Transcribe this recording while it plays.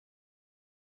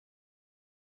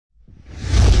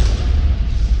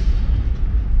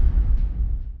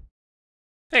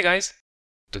Hey guys!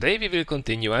 Today we will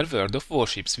continue our World of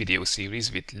Warships video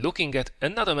series with looking at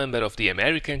another member of the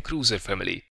American cruiser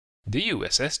family, the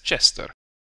USS Chester.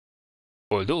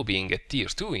 Although being at Tier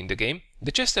 2 in the game,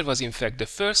 the Chester was in fact the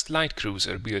first light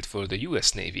cruiser built for the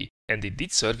US Navy, and it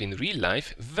did serve in real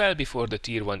life well before the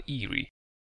Tier 1 era.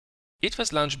 It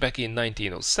was launched back in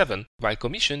 1907, while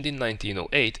commissioned in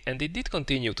 1908, and it did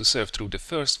continue to serve through the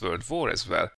First World War as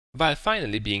well, while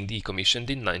finally being decommissioned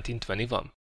in 1921.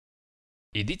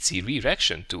 It did see rear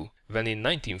action too, when in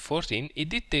 1914 it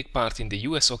did take part in the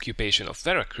US occupation of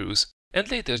Veracruz,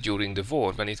 and later during the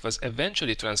war when it was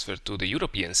eventually transferred to the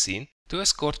European scene to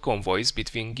escort convoys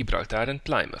between Gibraltar and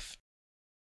Plymouth.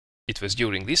 It was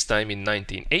during this time in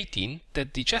 1918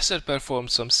 that the Chester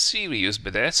performed some serious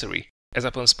badassery, as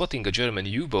upon spotting a German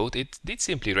U-boat it did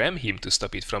simply ram him to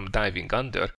stop it from diving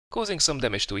under, causing some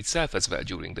damage to itself as well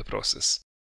during the process.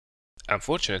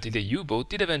 Unfortunately, the U-boat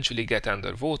did eventually get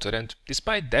underwater, and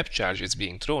despite depth charges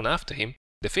being thrown after him,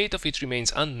 the fate of it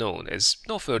remains unknown as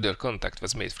no further contact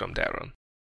was made from there on.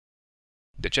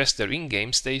 The Chester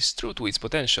in-game stays true to its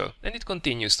potential, and it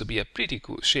continues to be a pretty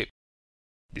cool ship.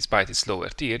 Despite its lower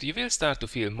tier, you will start to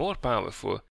feel more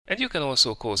powerful, and you can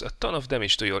also cause a ton of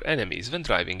damage to your enemies when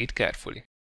driving it carefully.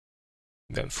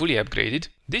 When fully upgraded,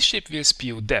 this ship will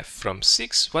spew death from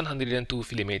 6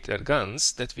 102mm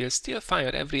guns that will still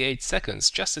fire every 8 seconds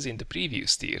just as in the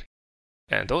previous tier.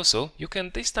 And also, you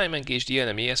can this time engage the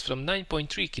enemy as from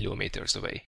 9.3 km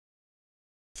away.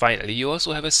 Finally, you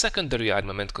also have a secondary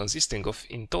armament consisting of,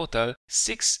 in total,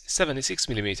 6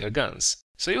 76mm guns,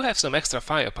 so you have some extra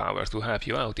firepower to help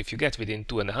you out if you get within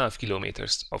 2.5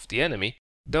 km of the enemy,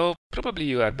 though probably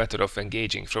you are better off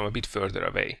engaging from a bit further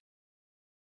away.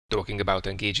 Talking about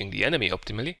engaging the enemy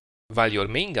optimally, while your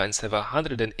main guns have a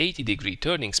 180-degree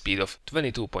turning speed of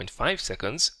 22.5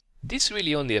 seconds, this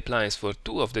really only applies for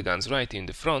 2 of the guns right in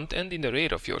the front and in the rear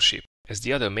of your ship, as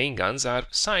the other main guns are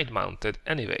side-mounted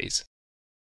anyways.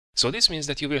 So this means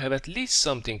that you will have at least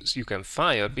something you can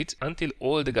fire with until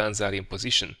all the guns are in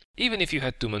position, even if you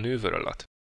had to maneuver a lot.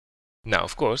 Now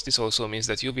of course this also means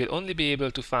that you will only be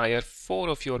able to fire 4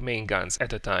 of your main guns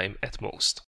at a time at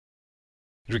most.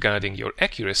 Regarding your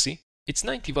accuracy, it's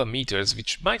 91 meters,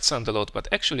 which might sound a lot, but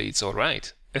actually it's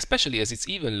alright, especially as it's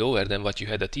even lower than what you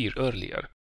had a tier earlier.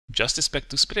 Just expect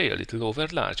to spray a little over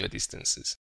larger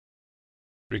distances.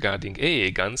 Regarding AA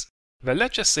guns, well,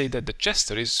 let's just say that the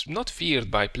Chester is not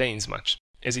feared by planes much,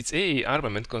 as its AA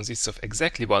armament consists of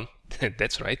exactly one,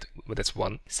 that's right, that's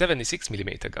one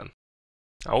 76mm gun.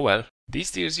 Oh well,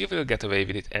 these tiers you will get away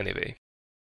with it anyway.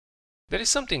 There is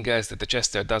something else that the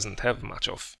Chester doesn't have much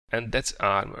of, and that's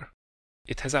armor.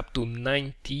 It has up to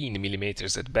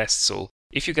 19mm at best, so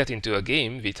if you get into a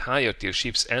game with higher tier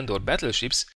ships and/or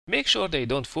battleships, make sure they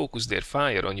don't focus their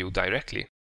fire on you directly.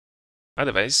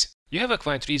 Otherwise, you have a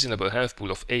quite reasonable health pool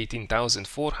of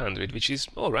 18,400, which is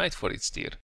alright for its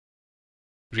tier.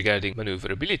 Regarding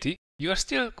maneuverability, you are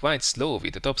still quite slow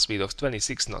with a top speed of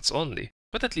 26 knots only,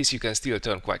 but at least you can still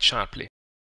turn quite sharply.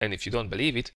 And if you don't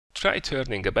believe it, try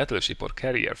turning a battleship or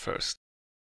carrier first.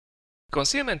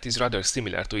 Concealment is rather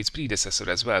similar to its predecessor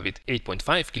as well, with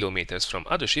 8.5 km from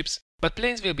other ships, but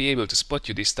planes will be able to spot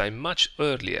you this time much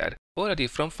earlier, already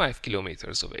from 5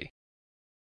 km away.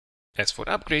 As for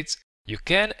upgrades, you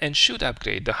can and should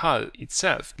upgrade the hull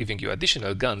itself, giving you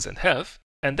additional guns and health,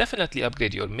 and definitely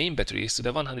upgrade your main batteries to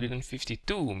the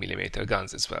 152mm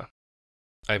guns as well.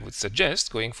 I would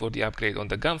suggest going for the upgrade on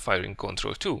the gun firing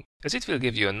control too, as it will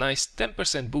give you a nice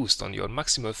 10% boost on your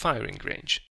maximal firing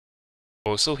range.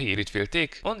 Also here it will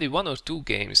take only 1 or 2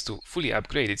 games to fully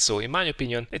upgrade it, so in my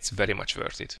opinion it's very much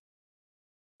worth it.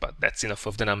 But that's enough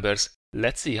of the numbers,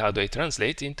 let's see how they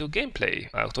translate into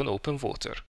gameplay out on open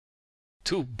water.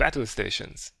 2 battle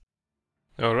stations.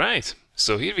 Alright,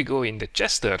 so here we go in the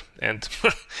Chester, and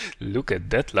look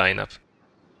at that lineup.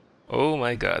 Oh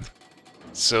my god.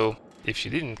 So, if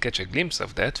you didn't catch a glimpse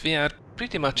of that, we are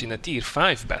pretty much in a tier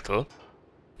 5 battle,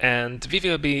 and we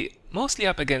will be mostly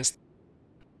up against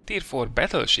tier 4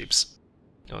 battleships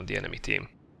on the enemy team.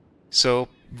 So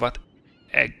what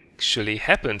actually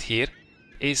happened here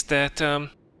is that,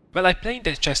 well, I played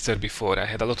the Chester before, I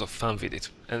had a lot of fun with it,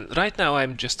 and right now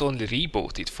I'm just only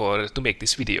rebooted it to make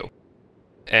this video.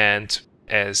 And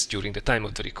as during the time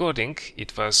of the recording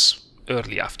it was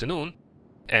early afternoon,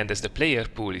 and as the player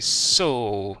pool is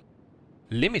so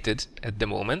limited at the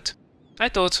moment, I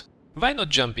thought, why not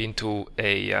jump into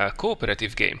a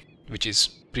cooperative game, which is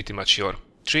pretty much your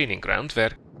training ground,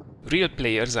 where real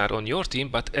players are on your team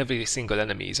but every single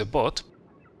enemy is a bot,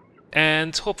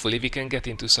 and hopefully we can get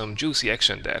into some juicy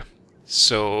action there.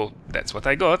 So that's what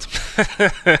I got.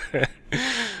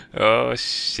 Oh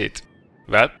shit.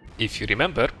 Well, If you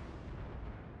remember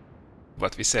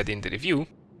what we said in the review,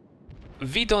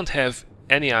 we don't have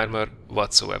any armor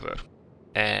whatsoever.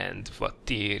 And what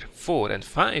tier 4 and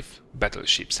 5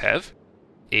 battleships have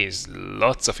is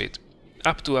lots of it.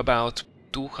 Up to about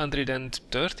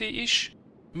 230-ish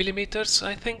millimeters,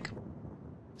 I think.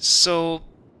 So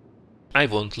I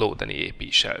won't load any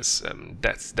AP shells,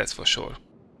 that's for sure.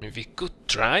 We could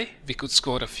try, we could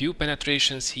score a few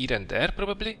penetrations here and there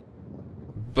probably,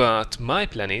 but my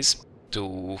plan is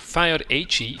to fire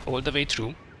HE all the way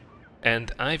through,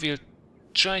 and I will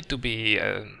try to be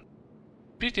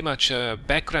pretty much a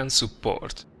background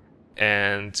support,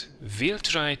 and will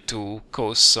try to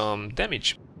cause some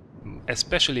damage,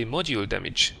 especially module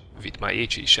damage with my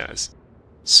HE shells.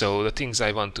 So the things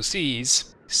I want to see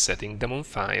is setting them on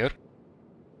fire,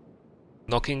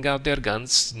 knocking out their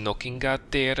guns, knocking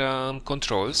out their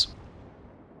controls.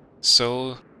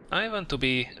 So I want to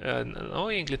be an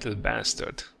annoying little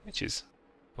bastard, which is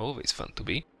always fun to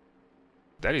be.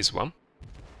 There is one.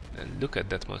 And look at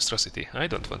that monstrosity. I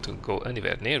don't want to go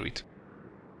anywhere near it.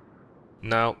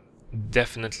 Now,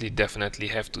 definitely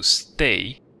have to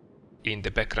stay in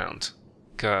the background,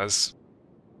 because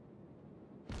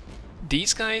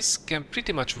these guys can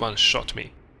pretty much one-shot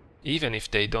me, even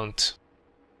if they don't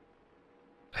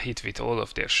hit with all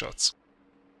of their shots.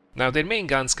 Now, their main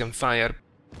guns can fire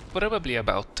probably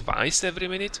about twice every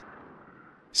minute,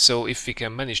 so if we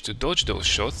can manage to dodge those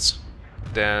shots,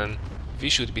 then we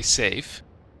should be safe.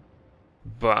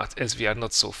 But as we are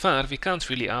not so far, we can't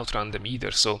really outrun them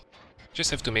either, so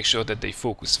just have to make sure that they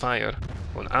focus fire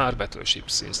on our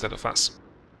battleships instead of us.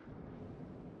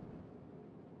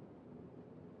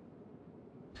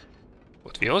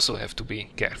 What we also have to be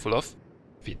careful of,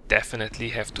 we definitely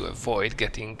have to avoid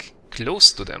getting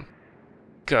close to them,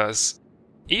 because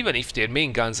even if their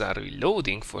main guns are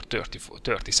reloading for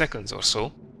 30 seconds or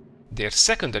so, their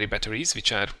secondary batteries,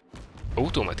 which are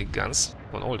automatic guns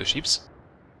on all the ships,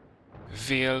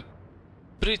 will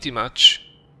pretty much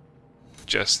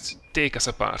just take us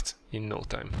apart in no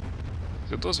time.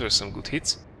 So those were some good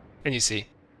hits, and you see,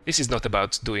 this is not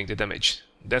about doing the damage.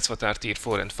 That's what our tier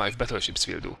 4 and 5 battleships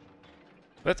will do.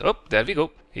 But oh, there we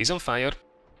go, he's on fire.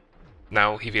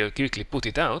 Now he will quickly put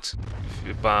it out,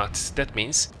 but that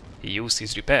means he used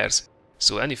his repairs,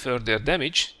 so any further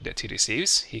damage that he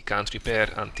receives, he can't repair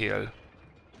until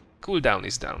cooldown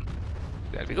is down.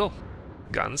 There we go.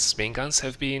 Guns, main guns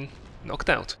have been knocked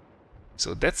out.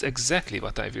 So that's exactly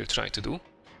what I will try to do.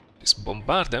 Just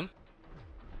bombard them,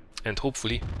 and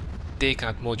hopefully take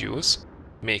out modules,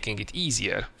 making it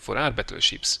easier for our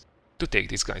battleships to take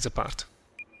these guys apart.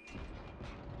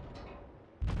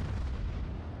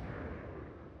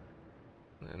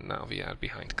 And now we are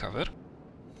behind cover.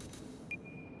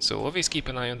 So always keep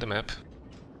an eye on the map.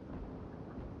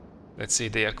 Let's say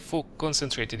they are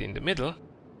concentrated in the middle.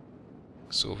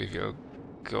 So we will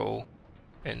go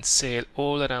and sail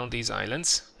all around these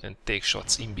islands and take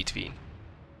shots in between.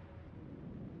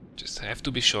 Just have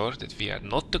to be sure that we are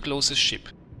not the closest ship.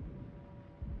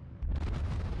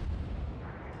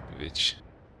 Which,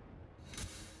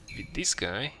 with this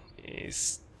guy,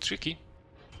 is tricky.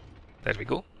 There we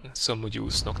go. Some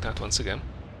modules knocked out once again.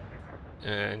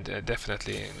 And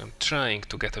definitely I'm trying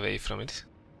to get away from it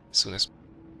as soon as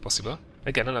possible.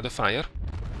 Again, another fire.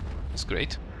 It's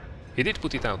great. He did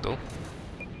put it out though.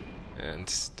 And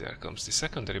there comes the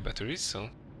secondary batteries, so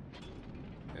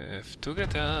have to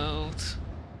get out.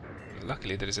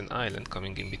 Luckily there is an island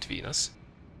coming in between us,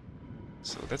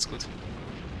 so that's good.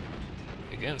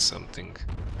 Again, some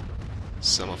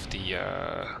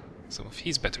of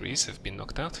his batteries have been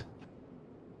knocked out.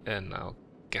 And now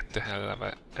get the hell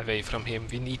away from him.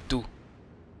 We need to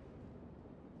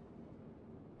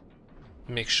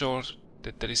make sure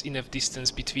that there is enough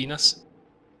distance between us.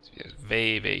 We are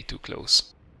way too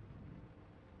close.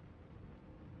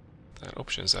 Our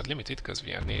options are limited because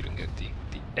we are nearing at the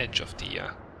edge of the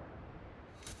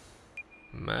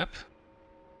map.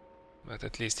 But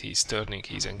at least he's turning,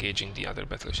 he's engaging the other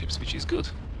battleships, which is good.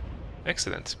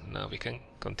 Excellent. Now we can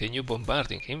continue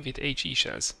bombarding him with HE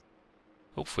shells.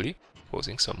 Hopefully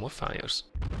causing some more fires.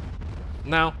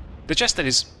 Now, the Chester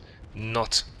is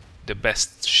not the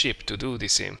best ship to do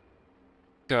this in,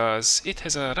 because it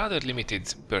has a rather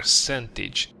limited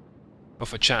percentage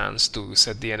of a chance to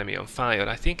set the enemy on fire.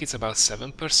 I think it's about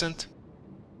 7%.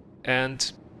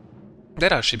 And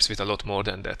there are ships with a lot more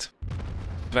than that.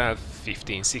 12,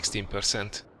 15,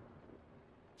 16%.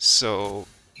 So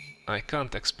I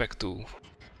can't expect to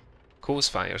cause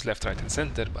fires left, right and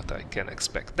center, but I can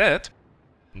expect that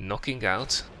knocking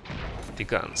out the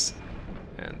guns.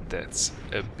 And that's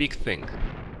a big thing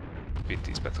with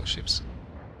these battleships.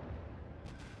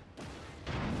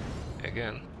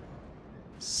 Again,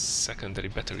 secondary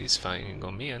batteries firing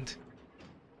on me, and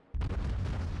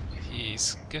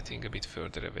he's getting a bit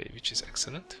further away, which is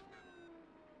excellent.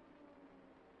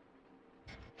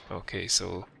 Okay,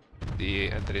 so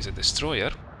there is a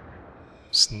destroyer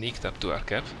sneaked up to our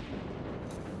cap.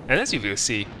 And as you will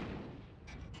see,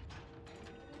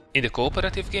 in the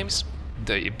cooperative games,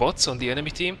 the bots on the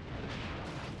enemy team,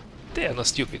 they are not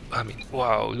stupid. I mean,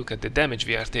 wow, look at the damage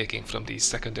we are taking from these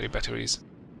secondary batteries.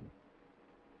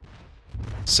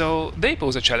 So they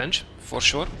pose a challenge, for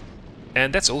sure,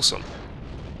 and that's awesome.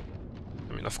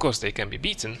 I mean, of course they can be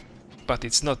beaten, but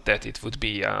it's not that it would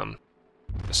be a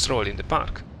stroll in the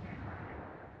park.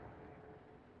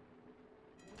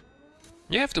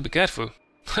 You have to be careful,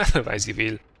 otherwise you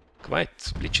will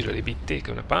quite literally be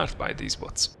taken apart by these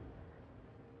bots.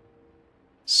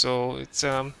 So it's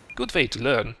a good way to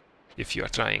learn if you are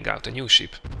trying out a new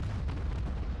ship,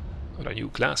 or a new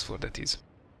class for that is,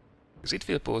 because it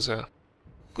will pose a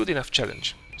good enough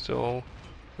challenge. So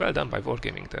well done by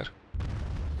Wargaming there.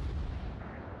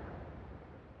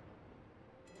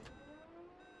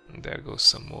 And there goes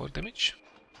some more damage.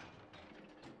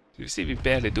 You see, we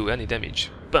barely do any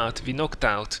damage, but we knocked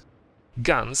out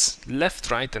guns left,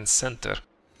 right and center,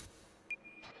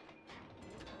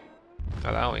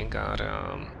 allowing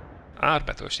our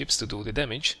battleships to do the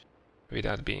damage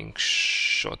without being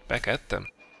shot back at them.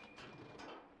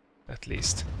 At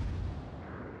least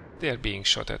they are being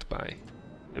shot at by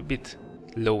a bit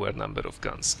lower number of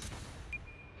guns.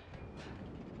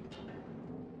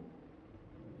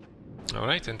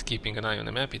 Alright, and keeping an eye on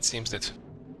the map, it seems that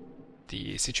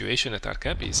the situation at our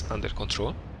cap is under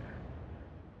control.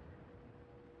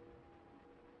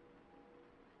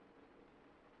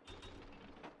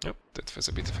 Yep, that was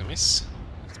a bit of a miss.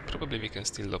 Probably we can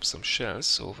still lob some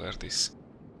shells over this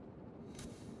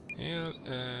hill,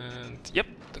 and yep,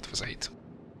 that was a hit.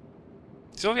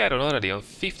 So we are already on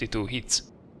 52 hits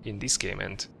in this game,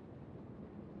 and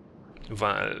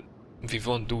while we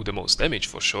won't do the most damage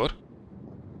for sure,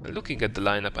 looking at the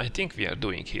lineup, I think we are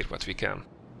doing here what we can.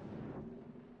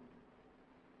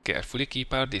 Carefully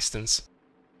keep our distance.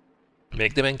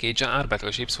 Make them engage our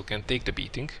battleships who can take the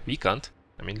beating. We can't.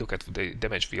 I mean, look at the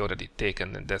damage we already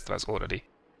taken, and that was already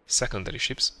secondary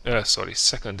ships.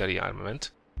 Secondary armament.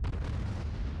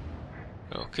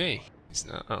 Okay, he's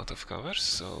now out of cover,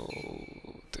 so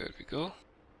there we go.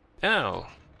 Ow!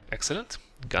 Excellent.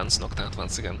 Guns knocked out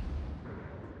once again.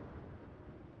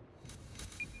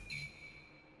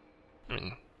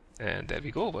 And there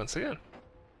we go once again.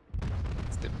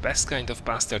 It's the best kind of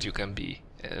bastard you can be,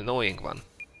 an annoying one.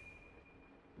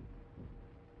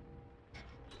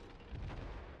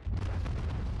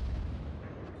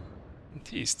 And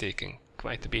he's taking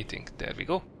quite a beating. There we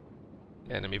go.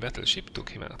 Enemy battleship took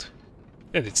him out.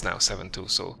 And it's now 7-2,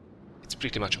 so it's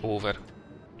pretty much over.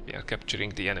 We are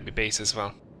capturing the enemy base as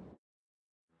well.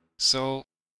 So,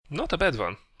 not a bad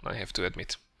one, I have to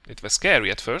admit. It was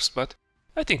scary at first, but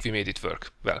I think we made it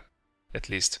work. Well, at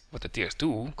least what a tier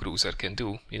 2 cruiser can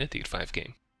do in a tier 5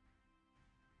 game.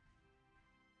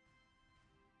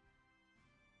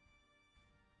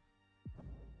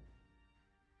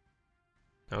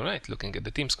 Alright, looking at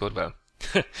the team score, well,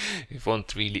 we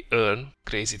won't really earn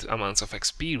crazy amounts of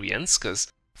experience,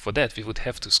 because for that we would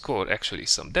have to score actually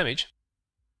some damage.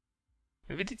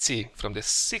 And we did see from the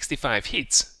 65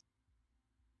 hits,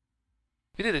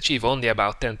 we did achieve only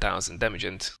about 10,000 damage,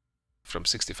 and from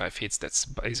 65 hits that's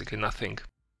basically nothing.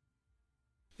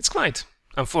 It's quite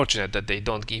unfortunate that they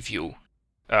don't give you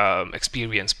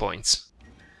experience points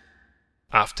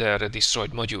after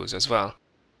destroyed modules as well.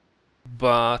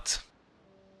 But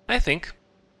I think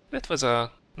that was an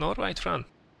alright run.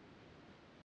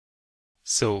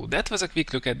 So that was a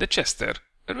quick look at the Chester,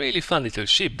 a really fun little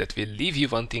ship that will leave you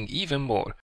wanting even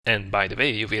more. And by the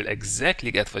way, you will exactly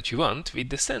get what you want with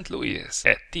the St. Louis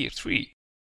at tier 3.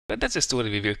 But that's a story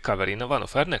we will cover in one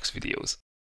of our next videos.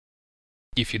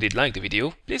 If you did like the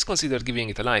video, please consider giving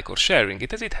it a like or sharing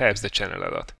it, as it helps the channel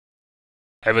a lot.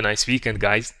 Have a nice weekend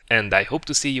guys, and I hope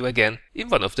to see you again in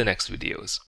one of the next videos.